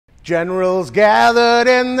Generals gathered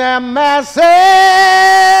in their masses,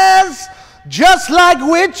 just like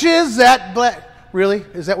witches at black. Really?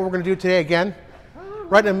 Is that what we're going to do today again?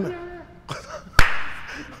 Right in.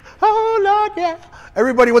 Oh, Lord, yeah.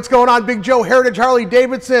 Everybody, what's going on? Big Joe, Heritage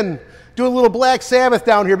Harley-Davidson. Doing a little Black Sabbath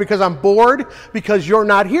down here because I'm bored, because you're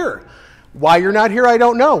not here. Why you're not here, I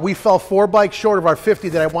don't know. We fell 4 bikes short of our 50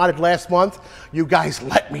 that I wanted last month. You guys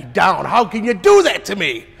let me down. How can you do that to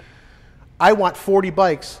me? I want 40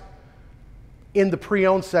 bikes in the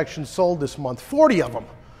pre-owned section sold this month. 40 of them.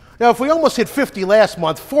 Now, if we almost hit 50 last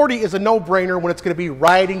month, 40 is a no-brainer when it's going to be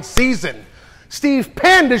riding season. Steve,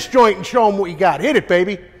 pan this joint and show them what you got. Hit it,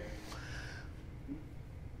 baby.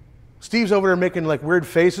 Steve's over there making like weird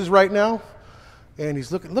faces right now. And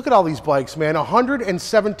he's looking, look at all these bikes, man.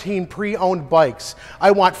 117 pre-owned bikes.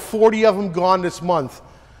 I want 40 of them gone this month.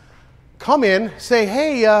 Come in, say,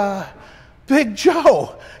 hey, Big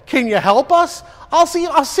Joe, can you help us? I'll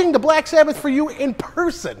sing the Black Sabbath for you in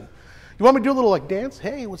person. You want me to do a little like dance?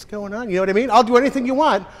 Hey, what's going on? You know what I mean? I'll do anything you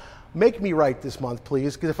want. Make me right this month,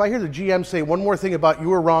 please. Because if I hear the GM say one more thing about you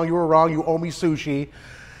were wrong, you owe me sushi.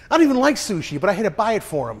 I don't even like sushi, but I had to buy it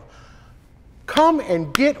for him. Come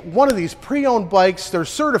and get one of these pre-owned bikes. They're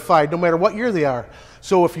certified no matter what year they are.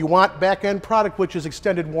 So if you want back-end product, which is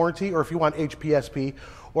extended warranty, or if you want HPSP,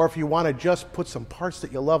 or if you want to just put some parts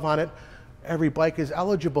that you love on it, every bike is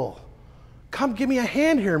eligible. Come give me a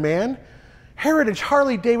hand here, man. Heritage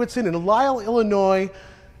Harley-Davidson in Lisle, Illinois.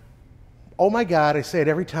 Oh my God, I say it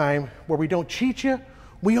every time. Where we don't cheat you,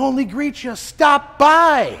 we only greet you. Stop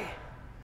by.